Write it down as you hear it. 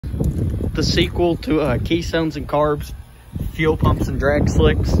the sequel to Keystones and Carbs, fuel pumps and drag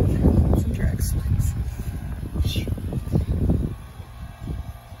slicks.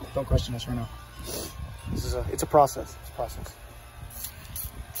 Don't question us right now. This is it's a process. It's a process.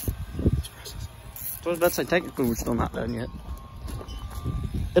 So I was about to say, technically we're still not done yet.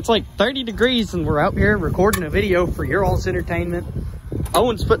 It's like 30 degrees and we're out here recording a video for your all's entertainment.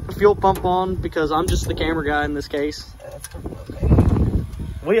 Owen's put the fuel pump on because I'm just the camera guy in this case. That's okay.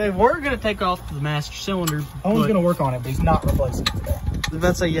 We're gonna take off the master cylinder. Owen's gonna work on it, but he's not replacing it today. I was about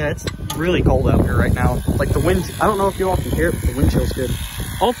to say, yeah, it's really cold out here right now. Like the wind, I don't know if you all can hear it, but the wind chill's good.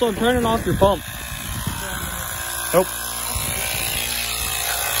 Also, I'm turning off your pump. Nope.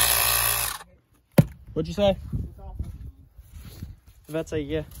 What'd you say? I was about to say,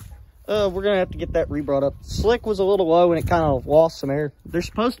 yeah. We're gonna have to get that re-brought up. Slick was a little low and it kind of lost some air. They're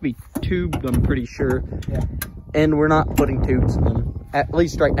supposed to be tubed, I'm pretty sure. Yeah. And we're not putting tubes in them. At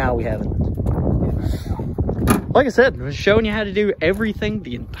least right now we haven't. Like I said, I was showing you how to do everything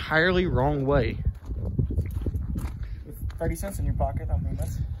the entirely wrong way. With 30 cents in your pocket, I mean,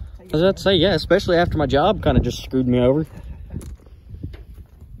 that's... I was about to say, yeah, especially after my job kind of just screwed me over.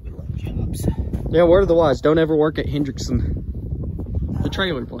 We love jobs. Yeah, word of the wise, don't ever work at Hendrickson, the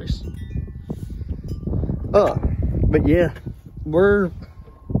trailer place. But yeah,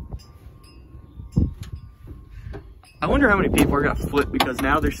 I wonder how many people are gonna flip because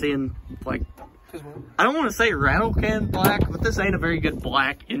now they're seeing, like, I don't want to say rattle can black, but this ain't a very good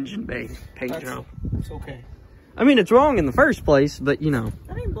black engine bay paint job. It's okay. I mean, it's wrong in the first place, but you know.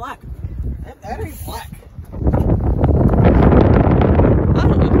 That ain't black. That ain't black. I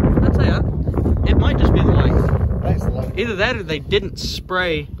don't know. I'd say it might just be the light. That's the light. Either that or they didn't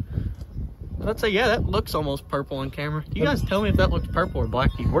spray. I'd say, yeah, that looks almost purple on camera. You guys tell me if that looks purple or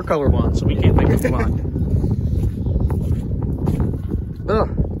black to you. We're colorblind, so we can't think it's blind.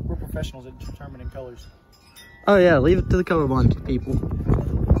 We're professionals at determining colors. Oh yeah, leave it to the colorblind people.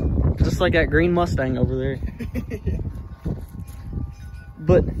 Just like that green Mustang over there.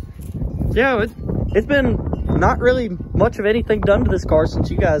 But yeah, it's been not really much of anything done to this car since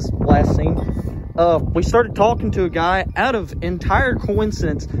you guys last seen. We started talking to a guy out of entire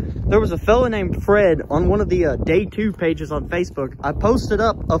coincidence. There was a fella named Fred on one of the day 2 pages on Facebook. I posted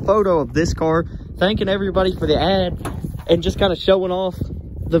up a photo of this car, thanking everybody for the ad and just kind of showing off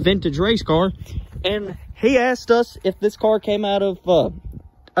the vintage race car. And he asked us if this car came out of, I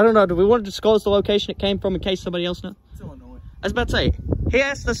don't know, do we want to disclose the location it came from in case somebody else knows? It's Illinois. I was about to say, he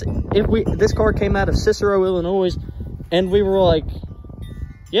asked us if this car came out of Cicero, Illinois, and we were like,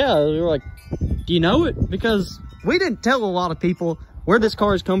 yeah, we were like, do you know it? Because we didn't tell a lot of people where this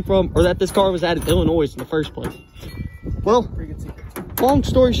car has come from or that this car was out of Illinois in the first place. Well, long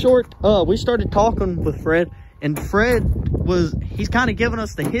story short, we started talking with Fred, and Fred he's kind of giving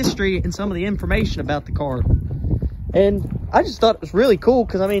us the history and some of the information about the car. And I just thought it was really cool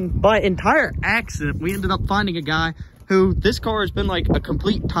because, I mean, by entire accident, we ended up finding a guy who this car has been like a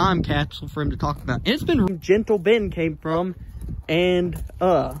complete time capsule for him to talk about. And it's been where Gentle Ben came from. And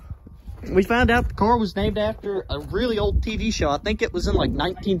we found out the car was named after a really old TV show. I think it was in like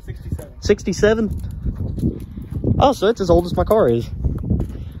 1967. Oh, so it's as old as my car is.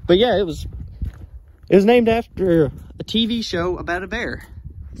 But yeah, it was named after a TV show about a bear.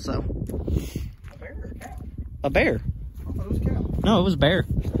 So. A bear or a cow? A bear. I thought it was a cow. No, it was a bear.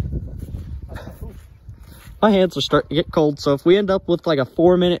 My hands are starting to get cold, so if we end up with like a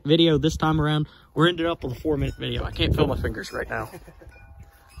 4-minute video this time around, we're ending up with a 4-minute video. I can't feel my fingers right now.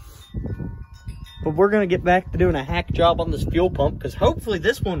 But we're going to get back to doing a hack job on this fuel pump, because hopefully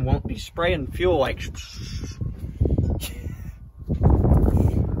this one won't be spraying fuel like...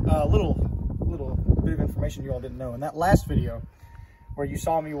 Little bit of information you all didn't know. In that last video, where you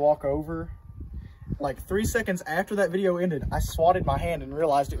saw me walk over, like 3 seconds after that video ended, I swatted my hand and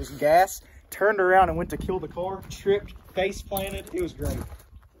realized it was gas, turned around and went to kill the car, tripped, face planted. It was great.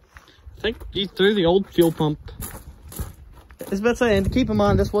 I think you threw the old fuel pump. I was about to say, and keep in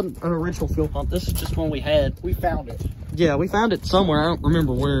mind, this wasn't an original fuel pump. This is just one we had. We found it. Yeah, we found it somewhere. I don't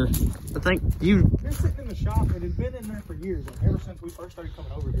remember where. I think you... It's sitting in the shop. It had been in there for years. Like, ever since we first started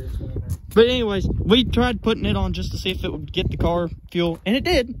coming over here, it's been in there. But anyways, we tried putting it on just to see if it would get the car fuel. And it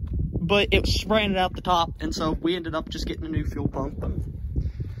did. But it was spraying it out the top. And so we ended up just getting a new fuel pump.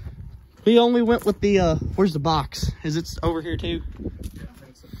 We only went with the, where's the box? Is it over here too? Yeah, I think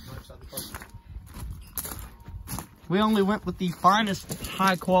it's right side of the car. We only went with the finest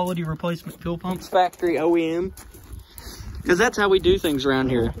high quality replacement fuel pumps, factory OEM. Because that's how we do things around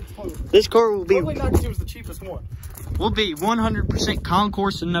here. This car will be... Totally not because it was the cheapest one. We'll be 100%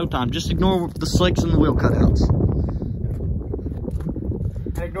 concourse in no time. Just ignore the slicks and the wheel cutouts.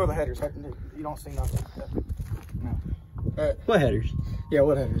 And ignore Ignore the headers. You don't see nothing. No. What headers? Yeah,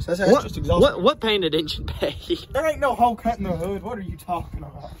 what headers? That's What, just exhaust. what painted engine bay? There ain't no hole cut in the hood. What are you talking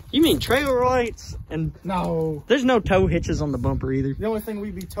about? You mean trailer lights? And No. there's no tow hitches on the bumper either. The only thing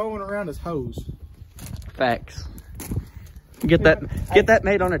we be towing around is hose. Facts. Get that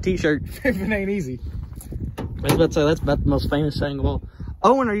made on a t-shirt. If it ain't easy. I was about to say, that's about the most famous saying of all.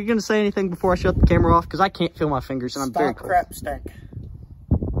 Owen, are you going to say anything before I shut the camera off? Because I can't feel my fingers and I'm very cold. Crap stank.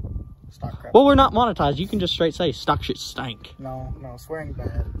 Stock crap. Well, we're not monetized. You can just straight say, stock shit stank. No, swearing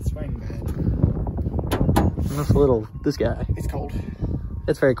bad. Swearing bad. That's a little, this guy. It's cold.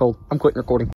 It's very cold. I'm quitting recording.